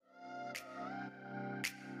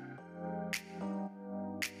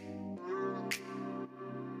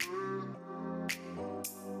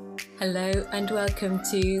Hello and welcome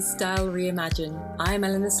to Style Reimagine. I'm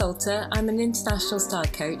Eleanor Salter. I'm an international style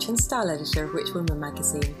coach and style editor of Which Woman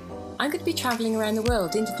magazine. I'm going to be travelling around the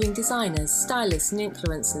world interviewing designers, stylists and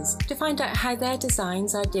influencers to find out how their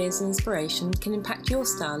designs, ideas and inspiration can impact your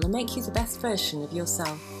style and make you the best version of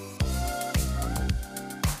yourself.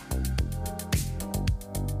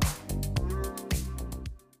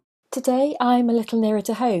 Today I'm a little nearer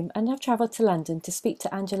to home and I've travelled to London to speak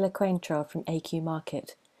to Angela Quaintrell from AQ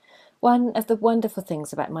Market. One of the wonderful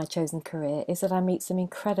things about my chosen career is that I meet some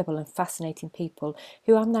incredible and fascinating people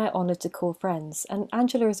who I'm now honoured to call friends, and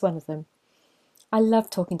Angela is one of them. I love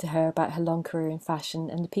talking to her about her long career in fashion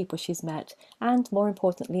and the people she's met and, more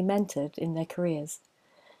importantly, mentored in their careers.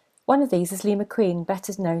 One of these is Lee McQueen,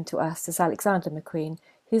 better known to us as Alexander McQueen,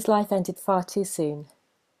 whose life ended far too soon.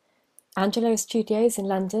 Angela has studios in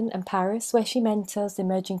London and Paris where she mentors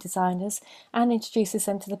emerging designers and introduces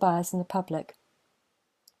them to the buyers and the public.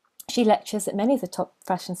 She lectures at many of the top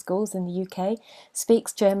fashion schools in the UK,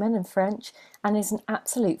 speaks German and French, and is an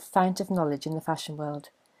absolute fount of knowledge in the fashion world.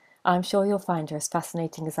 I'm sure you'll find her as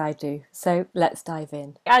fascinating as I do, so let's dive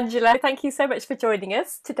in. Angela, thank you so much for joining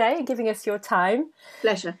us today and giving us your time.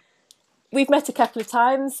 Pleasure. We've met a couple of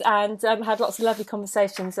times and had lots of lovely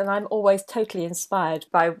conversations, and I'm always totally inspired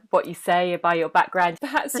by what you say, by your background.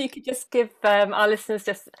 Perhaps you could just give our listeners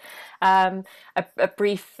just a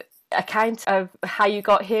brief account of how you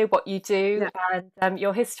got here, what you do, and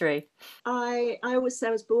your history. I always say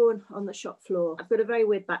I was born on the shop floor. I've got a very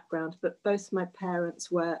weird background, but both my parents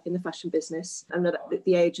were in the fashion business. And at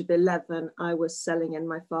the age of 11, I was selling in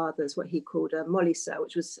my father's what he called a molly sale,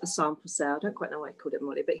 which was a sample sale. I don't quite know why he called it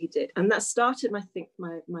molly, but he did. And that started, I think,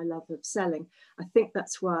 my love of selling. I think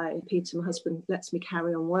that's why Peter, my husband, lets me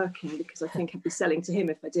carry on working, because I think I'd be selling to him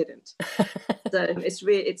if I didn't. So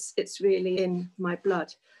it's really in my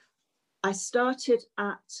blood. I started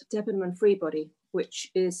at Debenham Freebody,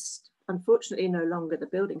 which is unfortunately no longer, the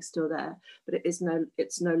building's still there, but it's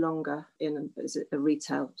no longer is a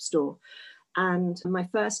retail store. And my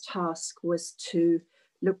first task was to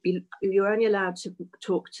you were only allowed to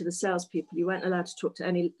talk to the salespeople. You weren't allowed to talk to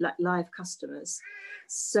any live customers.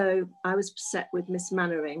 So I was set with Miss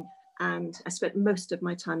Mannering, and I spent most of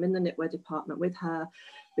my time in the knitwear department with her,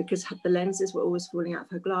 because the lenses were always falling out of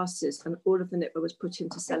her glasses and all of the knitwear was put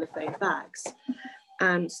into cellophane bags.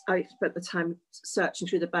 And I spent the time searching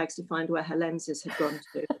through the bags to find where her lenses had gone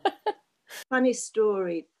to. Funny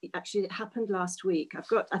story, actually it happened last week.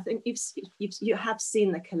 I think you have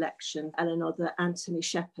seen the collection, Eleanor, the Anthony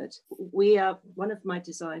Shepherd. One of my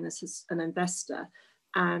designers is an investor,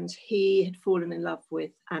 and he had fallen in love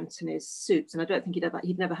with Anthony's suits, and I don't think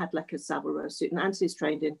he'd never had like a Savile Row suit, and Anthony's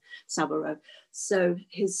trained in Savile Row. So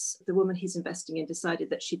the woman he's investing in decided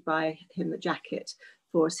that she'd buy him the jacket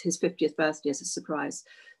for his 50th birthday as a surprise.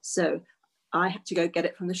 So I had to go get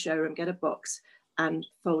it from the showroom, get a box and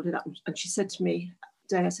fold it up. And she said to me,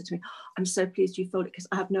 Daya said to me, "I'm so pleased you fold it, because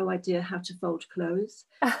I have no idea how to fold clothes."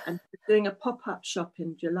 And doing a pop-up shop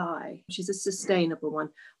in July. She's a sustainable one.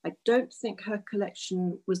 I don't think her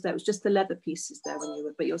collection was there. It was just the leather pieces there when you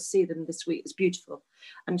were, but you'll see them this week. It's beautiful.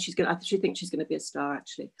 And she thinks she's going to be a star,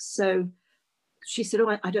 actually. So she said, "Oh,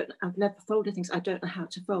 I've never folded things. I don't know how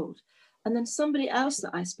to fold." And then somebody else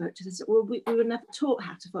that I spoke to said, "Well, we were never taught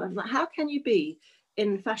how to fold." I'm like, how can you be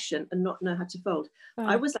in fashion and not know how to fold?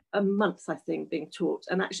 I was like a month, I think, being taught.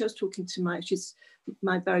 And actually I was talking to she's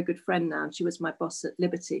my very good friend now, and she was my boss at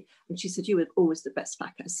Liberty, and she said, "You were always the best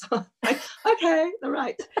packer." So I'm like, okay, all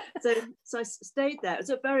right. So I stayed there. It was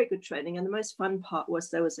a very good training, and the most fun part was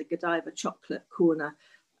there was a Godiva chocolate corner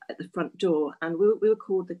at the front door, and we were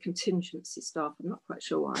called the contingency staff. I'm not quite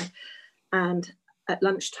sure why. And at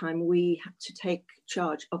lunchtime we had to take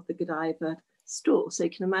charge of the Godiva store. So you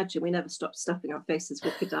can imagine we never stopped stuffing our faces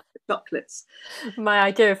with Godiva chocolates. My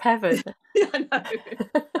idea of heaven. Yeah, I know.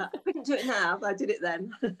 I couldn't do it now, but I did it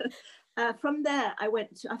then. From there,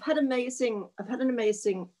 I've had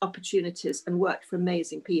amazing opportunities and worked for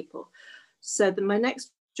amazing people. So my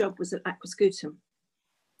next job was at Aquascutum,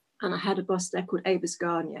 and I had a boss there called Avis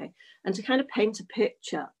Garnier. And to kind of paint a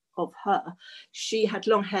picture of her, she had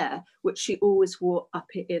long hair, which she always wore up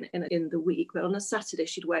in the week, but on a Saturday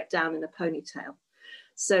she'd wear it down in a ponytail.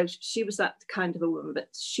 So she was that kind of a woman, but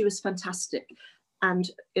she was fantastic.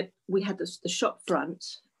 And we had the shop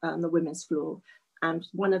front, the women's floor, and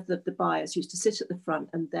one of the buyers used to sit at the front,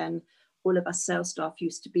 and then all of us sales staff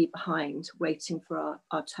used to be behind waiting for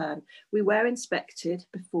our turn. We were inspected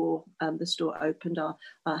before the store opened. Our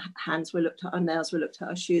hands were looked at, our nails were looked at,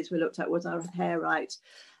 our shoes were looked at, was our hair right?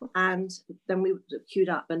 And then we queued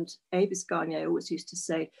up, and Avis Garnier always used to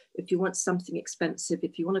say, if you want something expensive,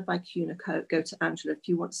 if you want to buy Cuna coat, go to Angela. If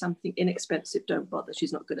you want something inexpensive, don't bother.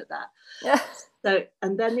 She's not good at that. Yeah. So,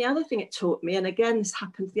 and then the other thing it taught me, and again, this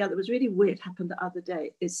happened it was really weird, happened the other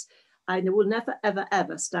day, is I will never, ever,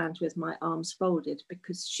 ever stand with my arms folded,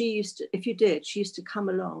 because she used to, if you did, she used to come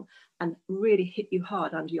along and really hit you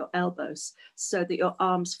hard under your elbows so that your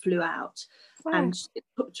arms flew out. Wow. And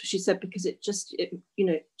she said, because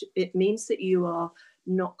it means that you are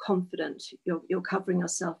not confident, you're covering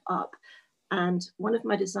yourself up. And one of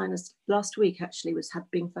my designers last week actually had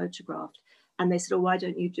been photographed, and they said, oh, why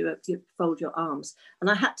don't you you fold your arms? And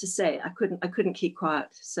I had to say, I couldn't keep quiet.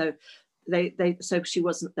 So so she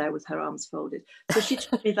wasn't there with her arms folded. So she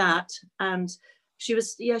taught me that, and she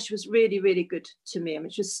was really, really good to me. I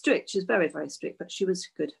mean, she was strict. She was very, very strict, but she was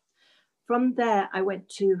good. From there, I went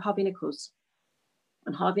to Harvey Nichols,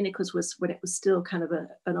 and Harvey Nichols was when it was still kind of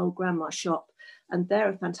an old grandma shop, and there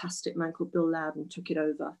a fantastic man called Bill Loudon took it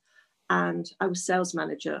over, and I was sales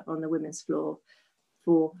manager on the women's floor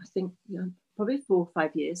for, I think, probably 4 or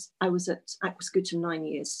 5 years. I was at Aquascutum 9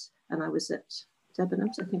 years, and I was at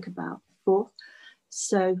Debenhams, I think, about 4.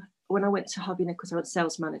 So when I went to Harvey Nichols, I was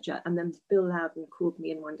sales manager, and then Bill Loudon called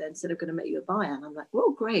me in one day and said, I'm going to make you a buyer. And I'm like,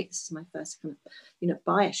 oh, great. This is my first kind of,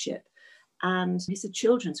 buyership. And he said,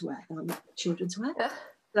 children's wear. And I'm like, children's wear? Yeah.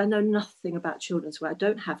 I know nothing about children's wear. I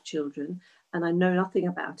don't have children, and I know nothing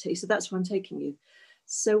about it. He said, that's where I'm taking you.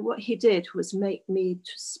 So what he did was make me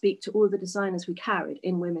to speak to all the designers we carried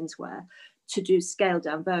in women's wear to do scaled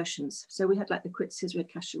down versions. So we had like the Kritzes, we had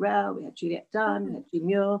Cacharel, we had Juliette Dunn, we had Jean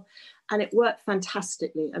Muir, and it worked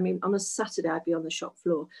fantastically. I mean, on a Saturday, I'd be on the shop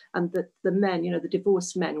floor, and the men, the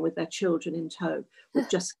divorced men with their children in tow would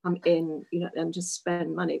just come in, and just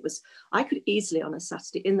spend money. I could easily on a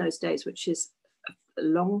Saturday in those days, which is a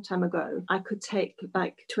long time ago, I could take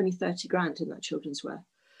like 20, 30 grand in that children's wear.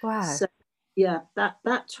 Wow. So yeah, that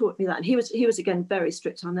taught me that. And he was again very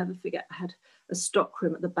strict. I'll never forget, I had a stock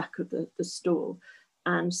room at the back of the store,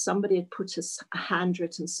 and somebody had put a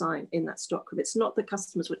handwritten sign in that stock room. It's not that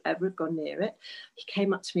customers would ever have gone near it. He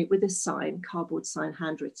came up to me with this sign, cardboard sign,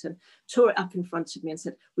 handwritten, tore it up in front of me and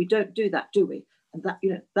said, we don't do that, do we? And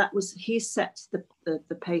that was, he set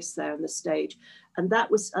the pace there on the stage. And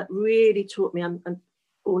that was really taught me, and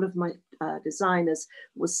all of my designers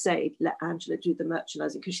would say, let Angela do the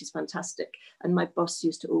merchandising because she's fantastic. And my boss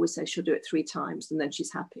used to always say, she'll do it 3 times and then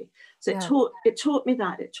she's happy. So it taught me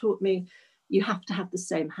that. It taught me you have to have the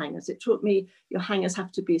same hangers. It taught me your hangers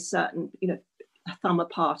have to be certain, a thumb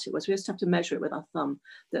apart. We used to have to measure it with our thumb,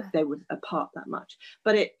 that they were apart that much.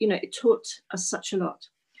 But it taught us such a lot.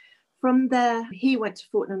 From there, he went to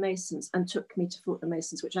Fortnum Masons and took me to Fortnum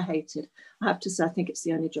Masons, which I hated. I have to say, I think it's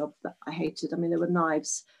the only job that I hated. I mean, there were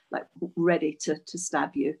knives like ready to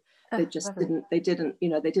stab you. They just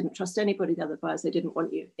didn't trust anybody, the other buyers. They didn't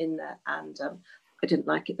want you in there. And I didn't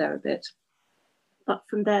like it there a bit. But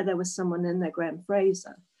from there was someone in there, Graham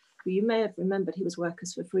Fraser, who you may have remembered. He was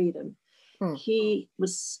Workers for Freedom. He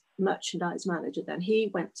was merchandise manager then. He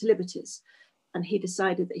went to Liberty's, and he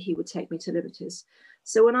decided that he would take me to Liberty's.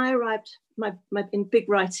 So when I arrived, my in big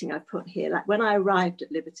writing I put here, like when I arrived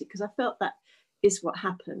at Liberty, because I felt that is what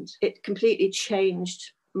happened. It completely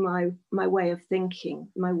changed my way of thinking,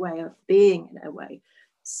 my way of being in a way.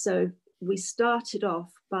 So we started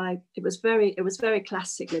off by, it was very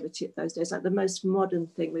classic Liberty at those days. Like the most modern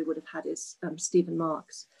thing we would have had is Stephen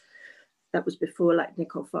Marks. That was before like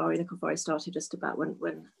Nicole Farey. Nicole Farey started just about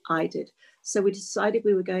when I did. So we decided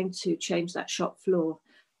we were going to change that shop floor.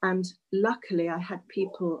 And luckily I had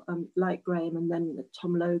people like Graham and then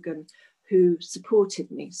Tom Logan who supported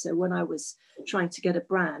me. So when I was trying to get a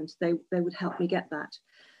brand, they would help me get that.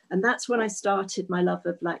 And that's when I started my love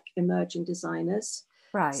of like emerging designers.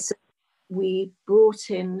 Right. So we brought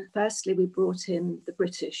in the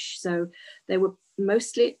British. So they were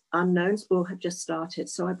mostly unknowns or had just started.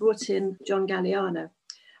 So I brought in John Galliano.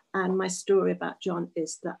 And my story about John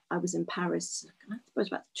is that I was in Paris, I suppose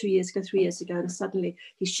about 3 years ago, and suddenly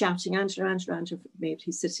he's shouting, Angela, Angela, Angela, for me.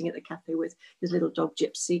 He's sitting at the cafe with his little dog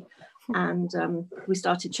Gypsy. And we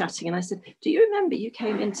started chatting, and I said, do you remember you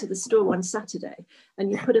came into the store one Saturday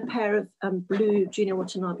and you put a pair of blue Gino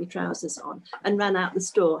Watanabe trousers on and ran out the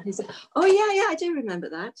store? And he said, oh yeah, I do remember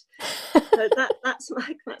that. So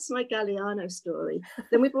that's my Galliano story.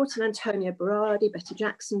 Then we brought in Antonia Berardi, Betty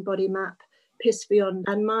Jackson, Body Map, Piss Beyond,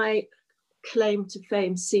 and my claim to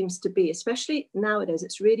fame seems to be, especially nowadays,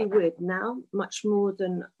 it's really weird now, much more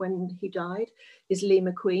than when he died, is Lee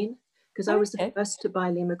McQueen, because I was the first to buy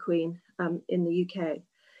Lee McQueen in the UK.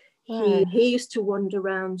 He used to wander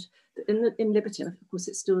around in Liberty, and of course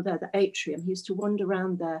it's still there, the atrium. He used to wander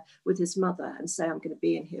around there with his mother and say, I'm going to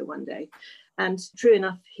be in here one day. And true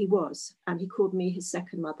enough, he was. And he called me his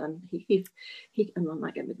second mother. And he and I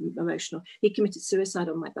might get emotional. He committed suicide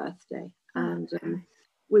on my birthday. And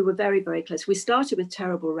we were very, very close. We started with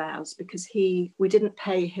terrible rows because we didn't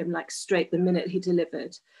pay him like straight the minute he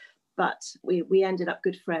delivered. But we ended up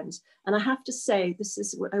good friends. And I have to say, this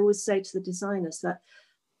is what I always say to the designers, that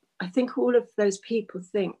I think all of those people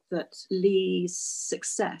think that Lee's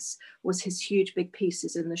success was his huge big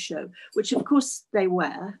pieces in the show, which of course they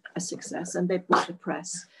were a success and they brought the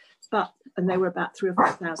press, and they were about 3,000 or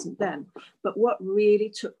 4,000 then. But what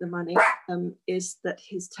really took the money is that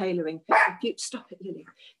his tailoring. Stop it, Lily.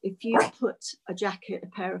 If you put a jacket,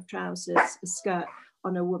 a pair of trousers, a skirt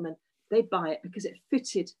on a woman, they buy it because it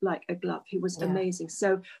fitted like a glove. He was amazing.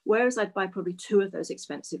 So whereas I'd buy probably 2 of those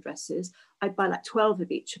expensive dresses, I'd buy like 12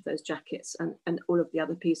 of each of those jackets and all of the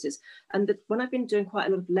other pieces. And when I've been doing quite a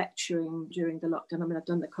lot of lecturing during the lockdown, I mean, I've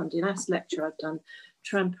done the Condé Nast lecture, I've done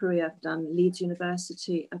Trampery, I've done Leeds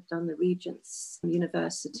University, I've done the Regent's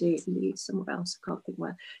University, Leeds, somewhere else, I can't think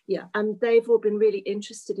where. Yeah, and they've all been really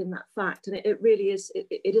interested in that fact. And it really is,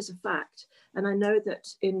 it is a fact. And I know that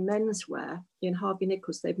in menswear, in Harvey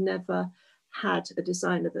Nichols, they've never had a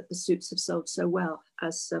designer that the suits have sold so well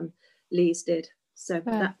as Lee's did. So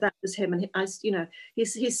that was him. And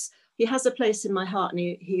he has a place in my heart, and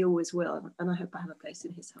he always will. And I hope I have a place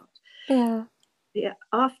in his heart. Yeah. Yeah.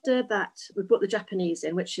 After that, we brought the Japanese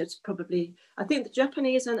in, which is probably, I think the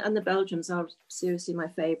Japanese and the Belgians are seriously my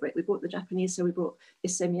favorite. We brought the Japanese, so we brought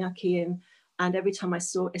Issey Miyake in. And every time I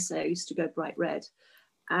saw Issey, I used to go bright red.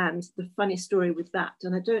 And the funny story with that,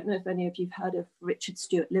 and I don't know if any of you've heard of Richard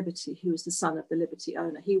Stewart Liberty, who was the son of the Liberty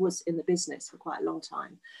owner. He was in the business for quite a long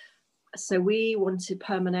time. So we wanted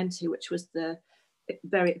Permanente, which was the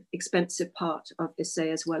very expensive part of Issey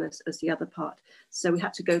as well as the other part. So we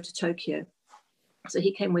had to go to Tokyo. So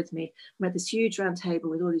he came with me. We had this huge round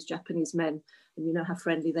table with all these Japanese men, and you know how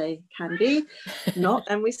friendly they can be, not.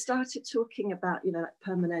 And we started talking about, like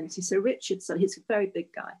Permanente. So Richard, he's a very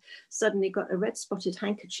big guy, suddenly got a red spotted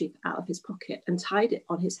handkerchief out of his pocket and tied it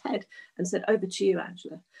on his head and said, over to you,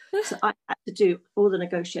 Angela. So I had to do all the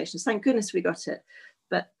negotiations. Thank goodness we got it.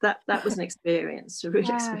 But that was an experience, a real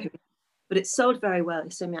experience. But it sold very well.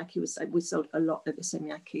 Issey Miyake we sold a lot of Issey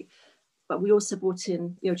Miyake. But we also brought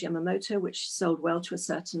in Yohji Yamamoto, which sold well to a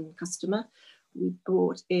certain customer. We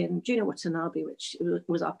brought in Juno Watanabe, which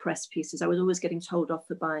was our press pieces. I was always getting told off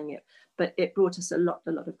for buying it, but it brought us a lot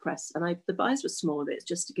of press. And the buys were small, but it's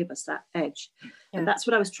just to give us that edge. Yeah. And that's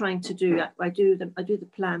what I was trying to do. I do the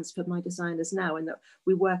plans for my designers now, and that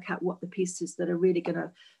we work out what the pieces that are really going to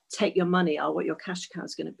take your money are, what your cash cow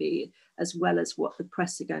is going to be, as well as what the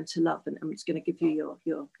press are going to love, and it's going to give you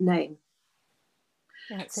your name.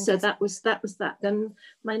 Yeah, so that was that. Then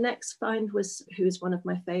my next find was, who is one of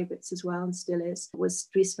my favourites as well and still is, was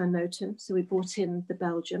Dries Van Noten. So we brought in the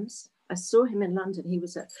Belgians. I saw him in London. He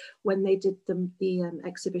was when they did the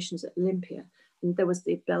exhibitions at Olympia, and there was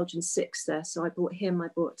the Belgian 6 there. So I bought him. I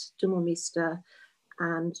bought De Moormeester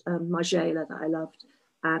and Margiela that I loved,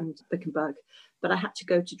 and Bickenberg. But I had to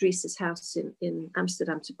go to Dries's house in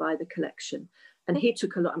Amsterdam to buy the collection, and he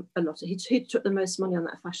took he took the most money on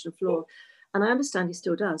that fashion floor. And I understand he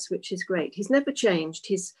still does, which is great. He's never changed.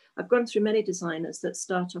 I've gone through many designers that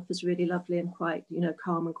start off as really lovely and quite,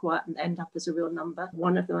 calm and quiet, and end up as a real number.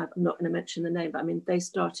 One of them, I'm not going to mention the name, but I mean, I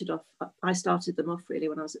started them off really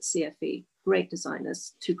when I was at CFE. Great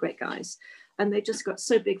designers, 2 great guys. And they just got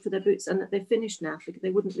so big for their boots, and that they finished now because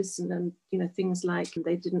they wouldn't listen, and things like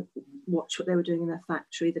they didn't watch what they were doing in their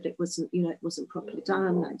factory, that it wasn't properly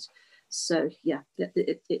done. And so, yeah,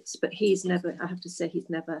 but he's never, I have to say, he's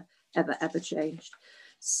never, ever changed.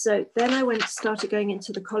 So then I started going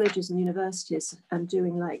into the colleges and universities and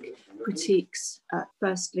doing like critiques,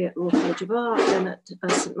 firstly at Royal College of Art, then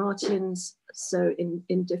at St Martin's, so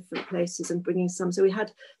in different places, and bringing some. So we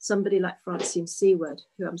had somebody like Francine Seward,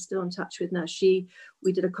 who I'm still in touch with now.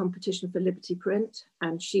 We did a competition for Liberty Print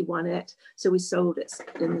and she won it. So we sold it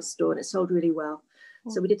in the store and it sold really well.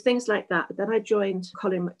 So we did things like that. Then I joined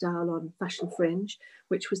Colin McDowell on Fashion Fringe,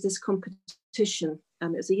 which was this competition.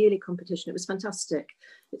 It was a yearly competition. It was fantastic.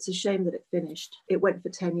 It's a shame that it finished. It went for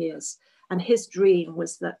 10 years. And his dream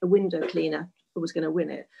was that a window cleaner was going to win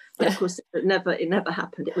it. But of course, it never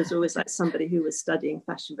happened. It was always like somebody who was studying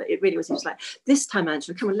fashion. But it really was like, this time,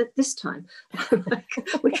 Angela, come on, this time. Like,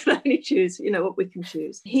 we can only choose, what we can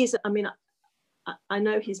choose. I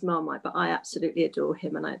know he's Marmite, but I absolutely adore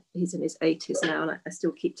him, and he's in his 80s now, and I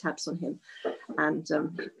still keep tabs on him. And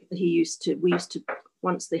we used to,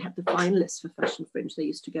 once they had the finalists for Fashion Fringe, they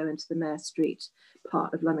used to go into the Mare Street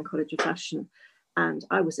part of London College of Fashion, and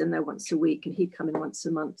I was in there once a week, and he'd come in once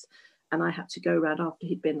a month. And I had to go around after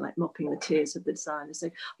he'd been like mopping the tears of the designers,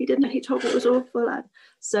 saying, he didn't know, he told me it was awful. And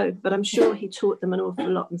so, but I'm sure he taught them an awful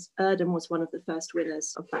lot. And Erdem was one of the first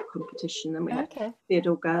winners of that competition. And we had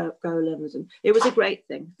Theodore Goland, and it was a great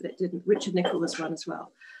thing, but it didn't. Richard Nicol was one as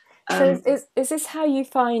well. So is this how you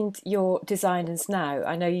find your designers now?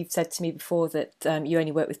 I know you've said to me before that you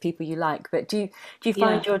only work with people you like, but do you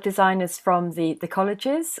find your designers from the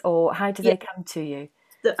colleges, or how do they come to you?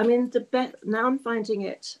 Now I'm finding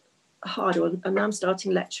it harder, and now I'm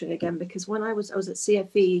starting lecturing again, because when I was at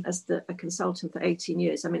CFE as a consultant for 18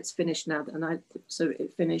 years. I mean, it's finished now, so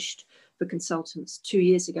it finished for consultants 2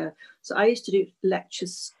 years ago. So I used to do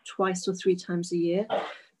lectures 2 or 3 times a year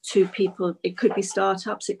to people. It could be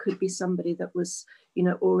startups, it could be somebody that was,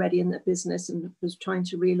 already in the business and was trying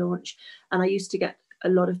to relaunch. And I used to get a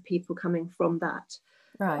lot of people coming from that.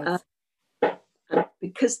 Right. And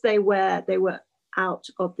because they were out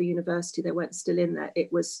of the university, they weren't still in there.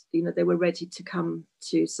 It was, they were ready to come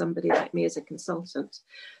to somebody like me as a consultant.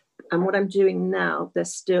 And what I'm doing now, they're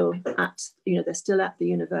still at the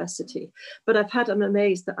university. But I'm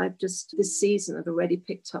amazed that this season, I've already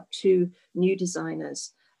picked up 2 new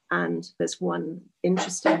designers. And there's one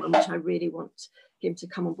interesting one, which I really want him to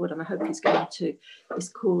come on board, and I hope he's going to. It's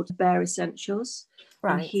called Bare Essentials.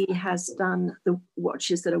 Right. And he has done the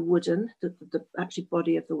watches that are wooden. The actual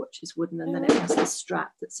body of the watch is wooden, and then it has the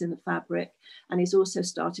strap that's in the fabric. And he's also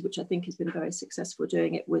started, which I think has been very successful,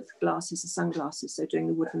 doing it with glasses and sunglasses. So doing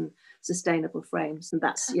the wooden sustainable frames, and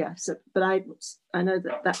that's So, but I know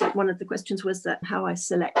that one of the questions was that how I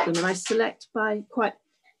select them, and I select by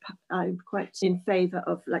I'm quite in favour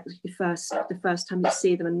of like the first time you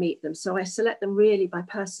see them and meet them. So I select them really by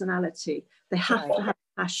personality. They have to have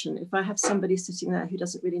passion. If I have somebody sitting there who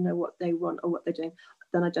doesn't really know what they want or what they're doing,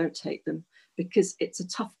 then I don't take them, because it's a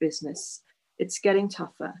tough business. It's getting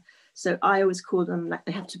tougher. So I always call them, like,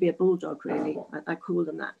 they have to be a bulldog, really. I call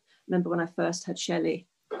them that. Remember when I first had Shelley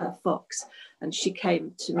Fox, and she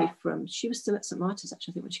came to me she was still at St. Martin's,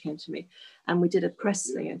 actually, I think, when she came to me, and we did a press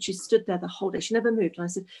thing, and she stood there the whole day. She never moved. And I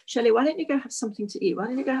said, Shelley, why don't you go have something to eat? Why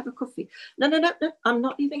don't you go have a coffee? No, I'm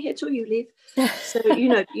not leaving here till you leave. So,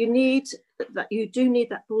 you need that. You do need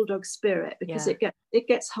that bulldog spirit, because it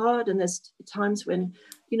gets hard, and there's times when,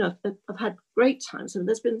 I've had great times, and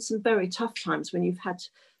there's been some very tough times when you've had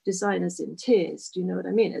designers in tears. Do you know what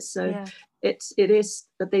I mean? It is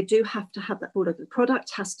that they do have to have that bulldog. The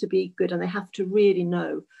product has to be good, and they have to really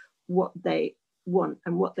know what they want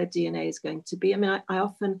and what their DNA is going to be. I mean, I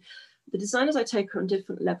often, the designers I take are on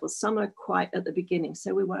different levels. Some are quite at the beginning,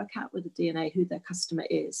 so we work out with the DNA who their customer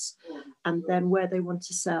is, and then where they want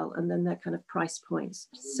to sell, and then their kind of price points.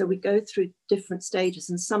 So we go through different stages,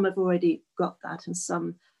 and some have already got that and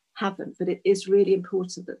some haven't, but it is really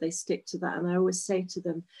important that they stick to that. And I always say to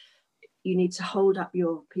them, you need to hold up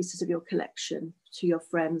your pieces of your collection to your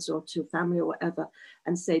friends or to family or whatever,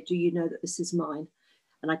 and say, do you know that this is mine?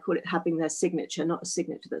 And I call it having their signature, not a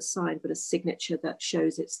signature that's signed, but a signature that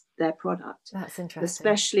shows it's their product. That's interesting.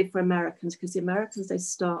 Especially for Americans, because the Americans, they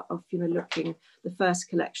start off, looking, the first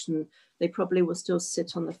collection, they probably will still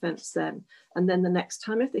sit on the fence then. And then the next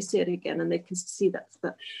time, if they see it again and they can see that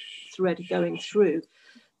thread going through,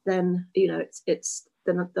 then,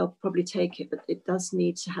 then they'll probably take it, but it does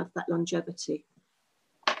need to have that longevity.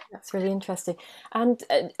 That's really interesting. And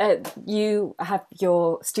you have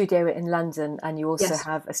your studio in London, and you also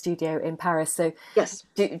have a studio in Paris. So yes,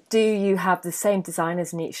 do you have the same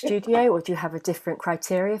designers in each studio, or do you have a different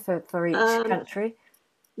criteria for each country?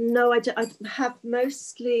 No, I have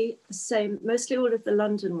mostly the same. Mostly all of the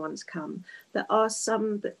London ones come. There are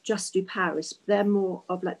some that just do Paris. They're more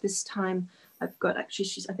of like this time. I've got actually,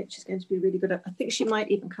 I think she's going to be really good. I think she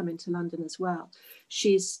might even come into London as well.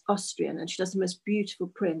 She's Austrian, and she does the most beautiful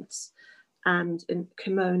prints and in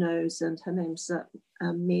kimonos, and her name's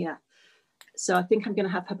Mia. So I think I'm going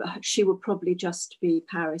to have her, but she will probably just be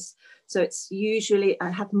Paris. So it's usually,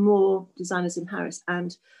 I have more designers in Paris.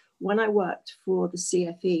 And when I worked for the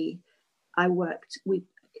CFE, I worked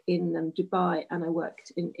in Dubai, and I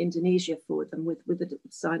worked in Indonesia for them with the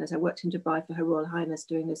designers. I worked in Dubai for Her Royal Highness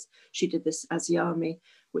doing this. She did this Asiami,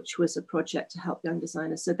 which was a project to help young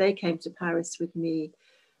designers. So they came to Paris with me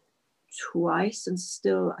twice, and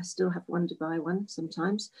I still have one Dubai one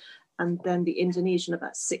sometimes. And then the Indonesian,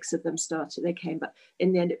 about 6 of them started. They came, but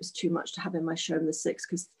in the end, it was too much to have in my showroom, the 6,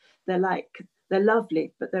 because they're like they're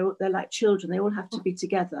lovely, but they're like children. They all have to be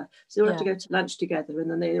together. So they all have to go to lunch together, and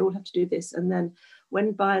then they all have to do this. And then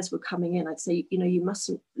when buyers were coming in, I'd say, you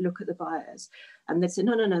mustn't look at the buyers. And they'd say,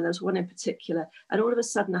 no, there's one in particular. And all of a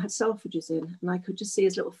sudden I had Selfridges in, and I could just see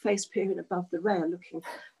his little face peering above the rail looking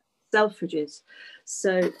Selfridges.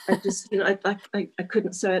 So I just, I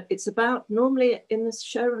couldn't. So it's about, normally in this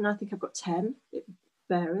showroom, I think I've got 10, it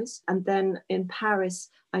varies. And then in Paris,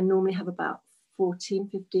 I normally have about 14,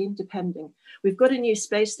 15, depending. We've got a new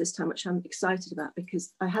space this time, which I'm excited about,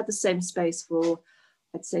 because I had the same space for,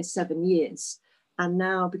 I'd say, 7 years. And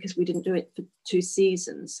now, because we didn't do it for 2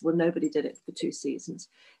 seasons, well, nobody did it for 2 seasons,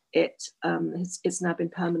 it's now been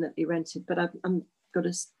permanently rented. But I've got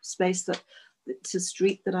a space that, it's a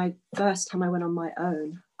street that first time I went on my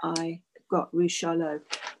own, I got Rue Charlot,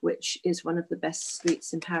 which is one of the best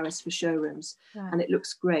streets in Paris for showrooms. Right. And it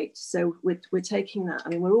looks great. So we're taking that. I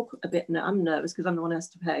mean, we're all a bit, I'm nervous because I'm the one who has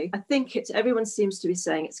to pay. I think everyone seems to be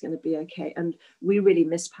saying it's going to be okay. And we really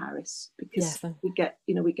miss Paris, because we get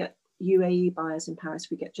UAE buyers in Paris,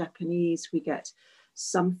 we get Japanese, we get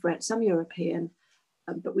some French, some European,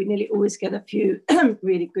 but we nearly always get a few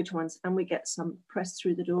really good ones, and we get some pressed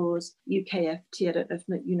through the doors. UKFT, I don't know if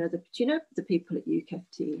you know do you know the people at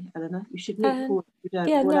UKFT, Eleanor? You should meet Paul. You don't.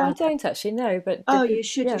 Yeah, no, I don't actually know, but you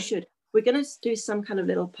should. You should. We're going to do some kind of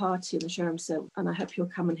little party in the showroom, and I hope you'll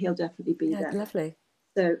come, and he'll definitely be there. Lovely.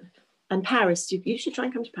 So. And Paris, you should try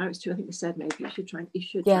and come to Paris too. I think we said maybe you should try.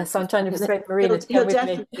 Yes, I'm trying to persuade Marina to come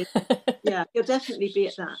with me. Yeah, he'll definitely be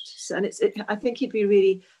at that. So, and I think he'd be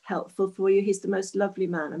really helpful for you. He's the most lovely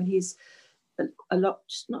man. I mean, he's not a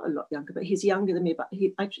lot younger, but he's younger than me. But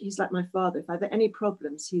he's like my father. If I have any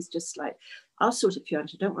problems, he's just like, I'll sort it for you,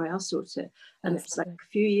 Angela. Don't worry, I'll sort it. And it's like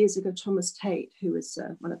a few years ago, Thomas Tate, who was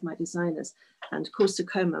one of my designers, and Corsa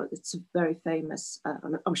Como, it's a very famous,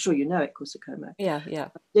 I'm sure you know it, Corsa Como. Yeah.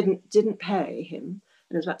 Didn't pay him,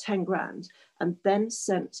 and it was about 10 grand, and then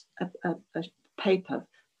sent a paper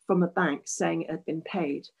from a bank saying it had been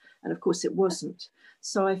paid. And of course it wasn't.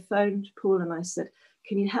 So I phoned Paul and I said,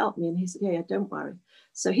 can you help me? And he said, yeah, don't worry.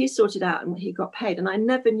 So he sorted out and he got paid. And I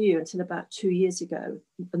never knew until about 2 years ago,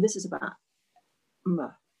 and this is about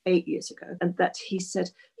 8 years ago, and that he said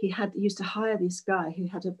he used to hire this guy who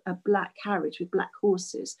had a black carriage with black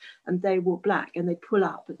horses, and they were black, and they'd pull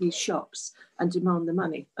up at these shops and demand the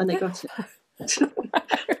money, and they got it.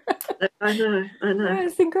 I know.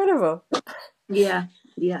 That's incredible. Yeah.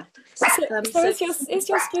 So is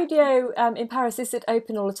your studio in Paris, is it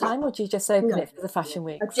open all the time, or do you just open it for the fashion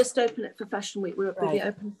week? I just open it for fashion week. We'll be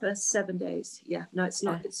open for 7 days. Yeah, no, it's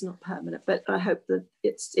not. It's not permanent, but I hope that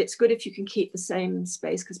it's good if you can keep the same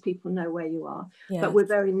space, because people know where you are. Yeah. But we're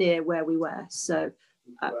very near where we were, so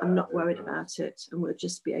I'm not worried about it, and we'll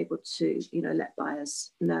just be able to, let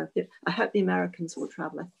buyers know. I hope the Americans will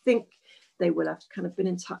travel. I think they will. I've kind of been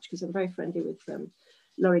in touch because I'm very friendly with them.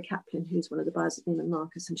 Laurie Kaplan, who's one of the buyers at Neiman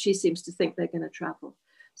Marcus, and she seems to think they're going to travel.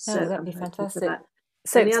 So that'd be fantastic.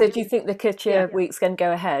 So do you think the couture week's going to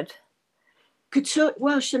go ahead? Couture,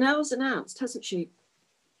 well, Chanel's announced, hasn't she?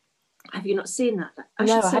 Have you not seen that? I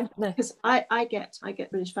haven't. No. Because I get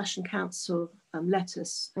British Fashion Council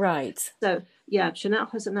letters. Right. So yeah, Chanel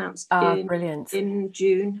has announced brilliant. in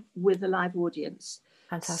June with a live audience.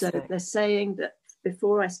 Fantastic. So they're saying that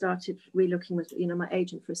before I started relooking with my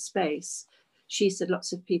agent for a space, she said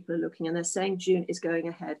lots of people are looking, and they're saying June is going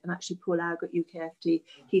ahead. And actually, Paul Aug at UKFT,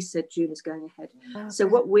 he said June is going ahead. Okay. So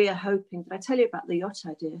what we're hoping, did I tell you about the yacht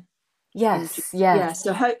idea? Yes. Yeah,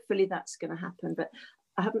 so hopefully that's going to happen. But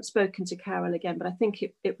I haven't spoken to Carol again, but I think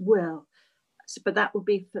it will. So, but that will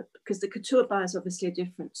be because the couture buyers obviously are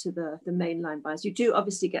different to the mainline buyers. You do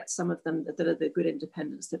obviously get some of them that are the good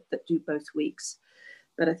independents that do both weeks.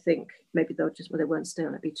 But I think maybe they won't stay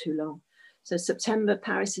on it, be too long. So September,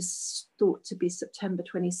 Paris is thought to be September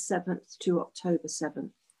 27th to October 7th.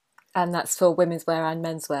 And that's for women's wear and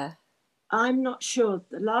menswear? I'm not sure.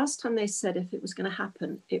 The last time they said if it was going to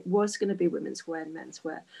happen, it was going to be women's wear and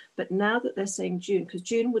menswear. But now that they're saying June, because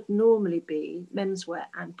June would normally be menswear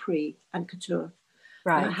and and couture.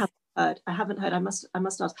 Right. And I haven't heard. I must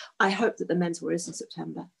ask. I hope that the menswear is in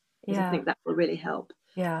September. Yeah. I think that will really help.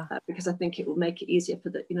 Yeah, because I think it will make it easier for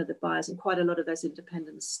the buyers, and quite a lot of those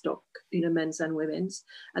independents stock men's and women's,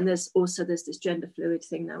 and there's this gender fluid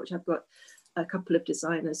thing now, which I've got a couple of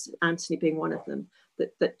designers, Anthony being one of them,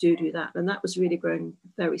 that do that, and that was really growing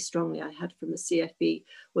very strongly. I had from the CFE,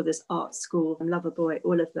 or there's Art School and Loverboy,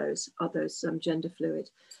 all of those are those gender fluid,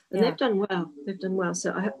 and they've done well.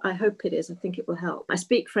 So I hope it is. I think it will help. I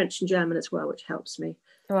speak French and German as well, which helps me.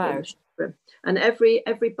 Wow. And every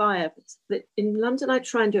buyer in London, I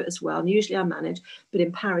try and do it as well, and usually I manage, but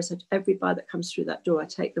in Paris, every buyer that comes through that door, I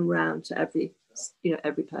take them round to every you know,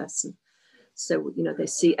 every person. So, you know, they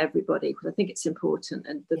see everybody, because I think it's important,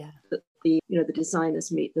 and that the, you know, the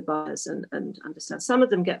designers meet the buyers and understand. Some of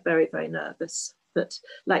them get very, very nervous, but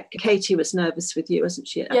like Katie was nervous with you, wasn't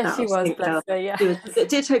she? Yes, she was, bless her, yeah. It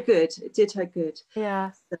did her good. It did her good.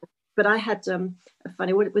 Yeah. So, but I had a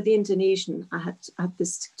funny, with the Indonesian, I had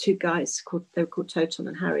this two guys they were called Toton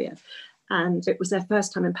and Harrio. And it was their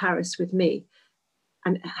first time in Paris with me.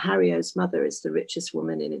 And Harrio's mother is the richest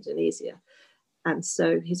woman in Indonesia. And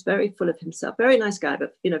so he's very full of himself, very nice guy,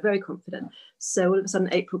 but, you know, very confident. So all of a sudden,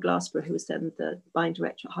 April Glassborough, who was then the buying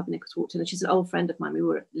director at Harvey Nichols, walked in, and she's an old friend of mine. We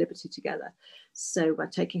were at Liberty together. So we're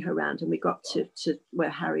taking her around, and we got to where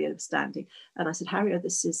Harrio was standing. And I said, Harrio,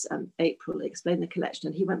 this is April. He explained the collection,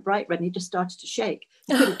 and he went bright red, and he just started to shake.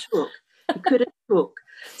 He couldn't talk. He couldn't talk.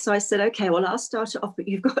 So I said, okay, well, I'll start it off, but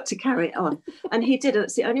you've got to carry it on. And he did. And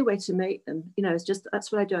it's the only way to make them. You know, it's just,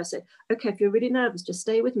 that's what I do. I said, okay, if you're really nervous, just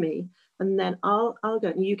stay with me. And then I'll go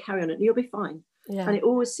and you carry on it and you'll be fine. Yeah. And it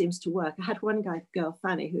always seems to work. I had one girl,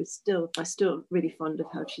 Fanny, who's I'm still really fond of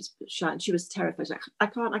her. She's shy and she was terrified. She's like, I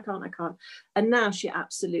can't. And now she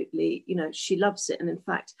absolutely, you know, she loves it. And in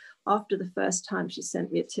fact, after the first time, she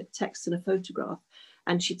sent me a text and a photograph,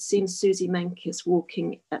 and she'd seen Susie Menkes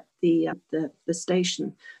walking at the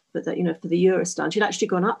station for the Eurostar. And she'd actually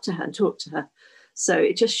gone up to her and talked to her. So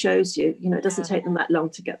it just shows you, you know, it doesn't take them that long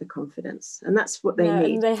to get the confidence, and that's what they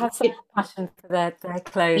need. And they have such a passion for their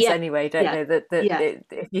clothes anyway, don't they? That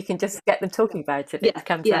if you can just get them talking about it, it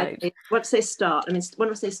comes out. Once they start,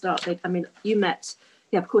 you met,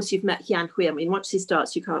 of course you've met Hian Hui. I mean, once he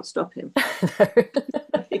starts, you can't stop him.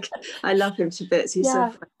 I love him to bits. He's so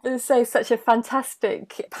fun. There's such a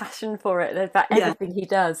fantastic passion for it, about everything he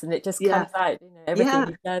does, and it just comes out. You know, everything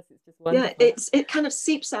he does, it's just wonderful. Yeah, it kind of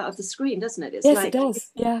seeps out of the screen, doesn't it? Yes, it does.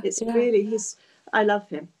 Yeah, it's really. I love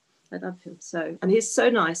him. So, and he's so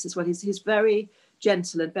nice as well. He's very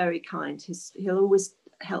gentle and very kind. He'll always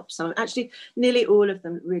help someone. Actually, nearly all of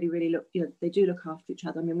them really look. You know, they do look after each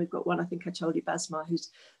other. I mean, we've got one. I think I told you, Basma, whose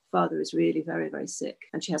father is really very, very sick,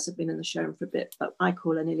 and she hasn't been in the showroom for a bit, but I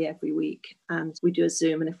call her nearly every week, and we do a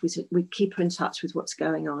Zoom, and if we keep her in touch with what's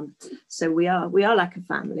going on. So we are like a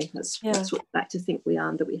family. That's what I like to think we are,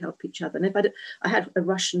 and that we help each other. And if I had a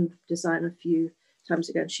Russian designer a few times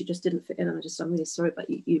ago, and she just didn't fit in, and I'm really sorry, but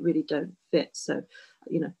you really don't fit. So,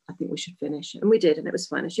 you know, I think we should finish. And we did, and it was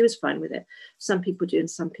fine, and she was fine with it. Some people do and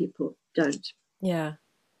some people don't. Yeah.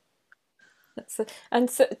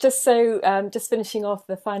 Just finishing off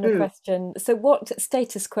the final question. So what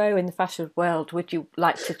status quo in the fashion world would you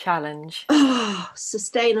like to challenge?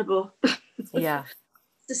 Sustainable. Yeah.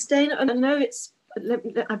 Sustainable. I know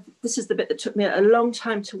this is the bit that took me a long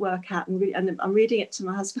time to work out, and I'm reading it to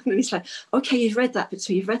my husband, and he's like, okay, you've read that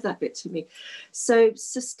bit to me. So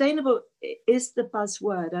sustainable is the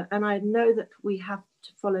buzzword, and I know that we have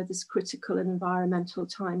to follow this critical and environmental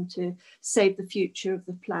time to save the future of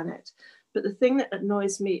the planet. But the thing that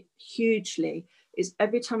annoys me hugely is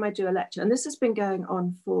every time I do a lecture, and this has been going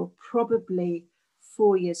on for probably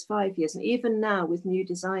 4 years, 5 years, and even now with new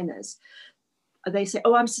designers, they say,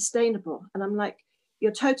 oh, I'm sustainable. And I'm like,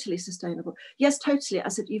 you're totally sustainable. Yes, totally. I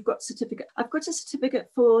said, you've got a certificate. I've got a certificate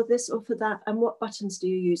for this or for that. And what buttons do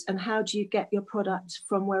you use? And how do you get your product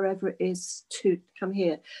from wherever it is to come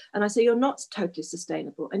here? And I say, you're not totally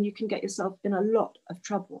sustainable, and you can get yourself in a lot of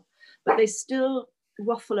trouble. But they still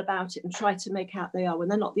waffle about it and try to make out they are, when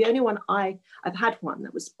they're not. The only one I've had one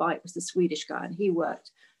that was was the Swedish guy, and he worked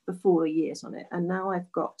for 4 years on it. And now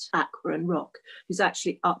I've got Aqua and Rock, who's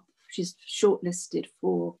actually up. She's shortlisted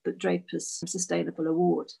for the Draper's Sustainable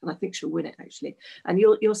Award, and I think she'll win it actually. And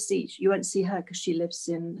you'll see, you won't see her because she lives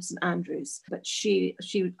in St Andrews, but she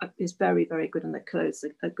is very, very good, and the clothes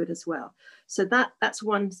are good as well. So that's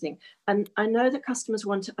one thing. And I know that customers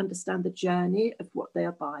want to understand the journey of what they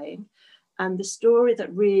are buying, and the story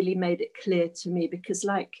that really made it clear to me, because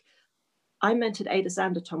like I mentored Ada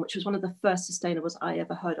Zanderton, which was one of the first sustainables I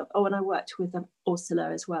ever heard of. Oh, and I worked with Ursula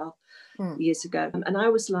as well years ago. And I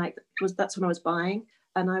was like, that's when I was buying.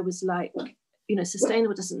 And I was like, you know,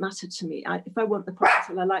 sustainable doesn't matter to me. If I want the product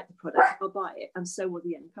and I like the product, I'll buy it. And so will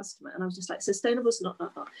the end customer. And I was just like, sustainable is not.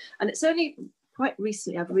 And it's only quite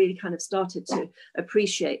recently I've really kind of started to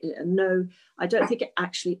appreciate it and know, I don't think it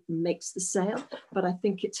actually makes the sale, but I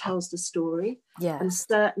think it tells the story. Yeah. And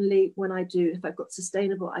certainly when if I've got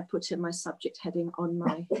sustainable, I put in my subject heading on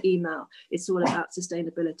my email. It's all about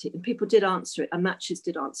sustainability. And people did answer it, and Matches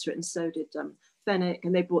did answer it, and so did Fenwick,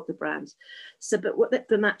 and they bought the brand. So, but what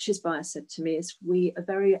the Matches buyer said to me is, we are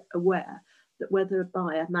very aware that whether a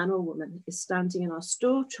buyer, man or woman, is standing in our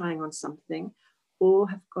store trying on something, or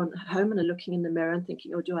have gone home and are looking in the mirror and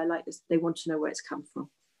thinking, oh, do I like this? They want to know where it's come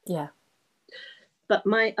from. Yeah. But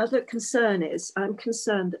my other concern is I'm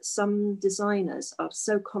concerned that some designers are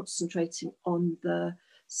so concentrating on the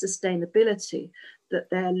sustainability that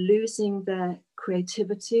they're losing their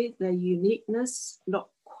creativity, their uniqueness, not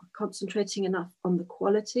concentrating enough on the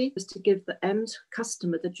quality, just to give the end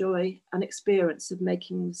customer the joy and experience of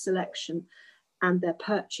making the selection and their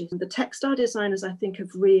purchase. The textile designers, I think,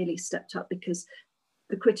 have really stepped up, because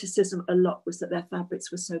the criticism a lot was that their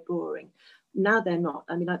fabrics were so boring. Now they're not.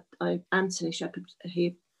 I mean, Anthony Shepherd,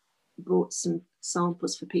 he brought some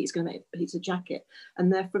samples for Pete. He's going to make Pete's a jacket,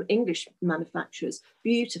 and they're from English manufacturers,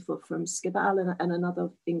 beautiful, from Skibal and another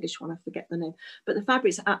English one, I forget the name. But the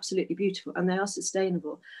fabrics are absolutely beautiful and they are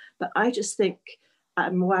sustainable. But I just think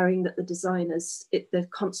I'm worrying that the designers, they're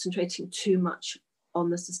concentrating too much on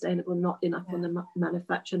the sustainable, not enough on the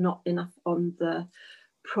manufacture, not enough on the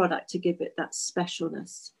product to give it that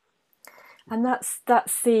specialness. And that's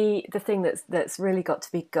the thing that's really got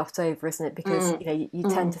to be got over, isn't it? Because you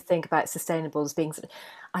tend to think about sustainable as being,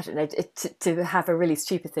 I don't know, to have a really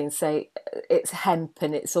stupid thing, say it's hemp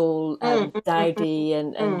and it's all dowdy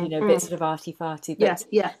and a bit sort of arty-farty. But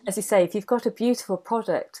as you say, if you've got a beautiful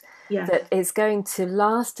product that is going to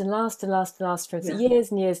last and last and last and last for years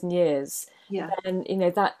and years and years, then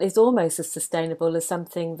that is almost as sustainable as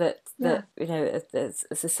something that as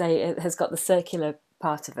I say, it has got the circular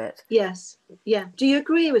part of it. Yes. Yeah. Do you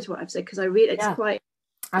agree with what I've said? Because I read it's quite.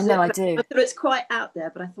 I know I do. It's quite out there,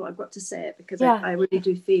 but I thought I've got to say it because I really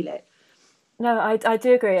do feel it. No, I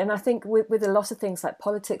do agree, and I think with a lot of things like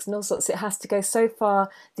politics and all sorts, it has to go so far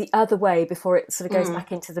the other way before it sort of goes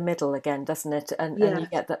back into the middle again, doesn't it? And you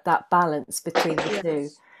get that balance between the two.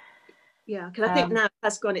 Yeah, because I think now it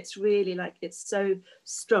has gone, it's really like, it's so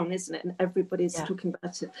strong, isn't it? And everybody's talking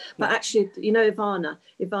about it. But actually,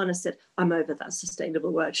 Ivana said, I'm over that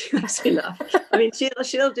sustainable word. She has enough. I mean,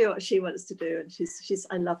 she'll do what she wants to do. And she's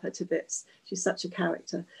I love her to bits. She's such a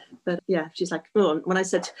character. But yeah, she's like, oh, when I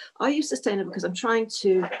said, are you sustainable? Because I'm trying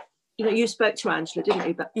to, you spoke to Angela, didn't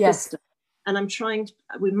you? But Bicester. And I'm trying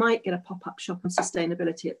we might get a pop-up shop on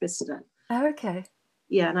sustainability at Bicester. Oh, okay.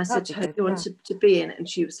 Yeah, and I said to her, do you want to be in it? And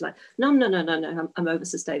she was like, no, I'm over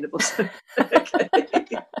sustainable. So,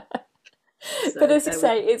 but as you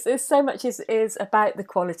say, it's so much is about the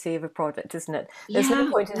quality of a product, isn't it? There's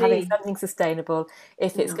no point in having something sustainable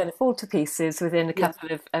if it's going to fall to pieces within a couple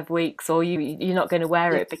of weeks, or you're not going to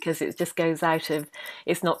wear it because it just goes out of,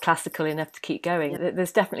 it's not classical enough to keep going.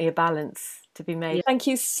 There's definitely a balance to be made. Thank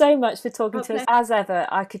you so much for talking to us. As ever,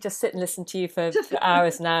 I could just sit and listen to you for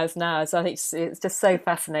hours and hours and hours. I think it's just so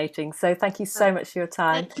fascinating. So thank you so much for your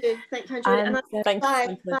time. Thank you. Thank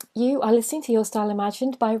you. You are listening to Your Style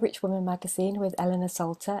Imagined by Rich Woman Magazine with Eleanor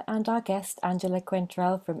Salter and our guest Angela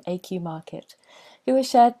Quentrell from AQ Market, who has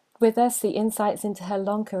shared with us the insights into her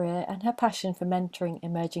long career and her passion for mentoring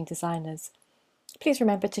emerging designers. Please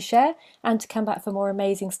remember to share and to come back for more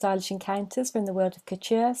amazing stylish encounters from the world of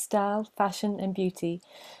couture, style, fashion and beauty.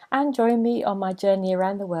 And join me on my journey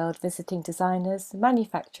around the world visiting designers,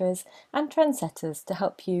 manufacturers and trendsetters to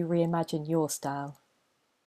help you reimagine your style.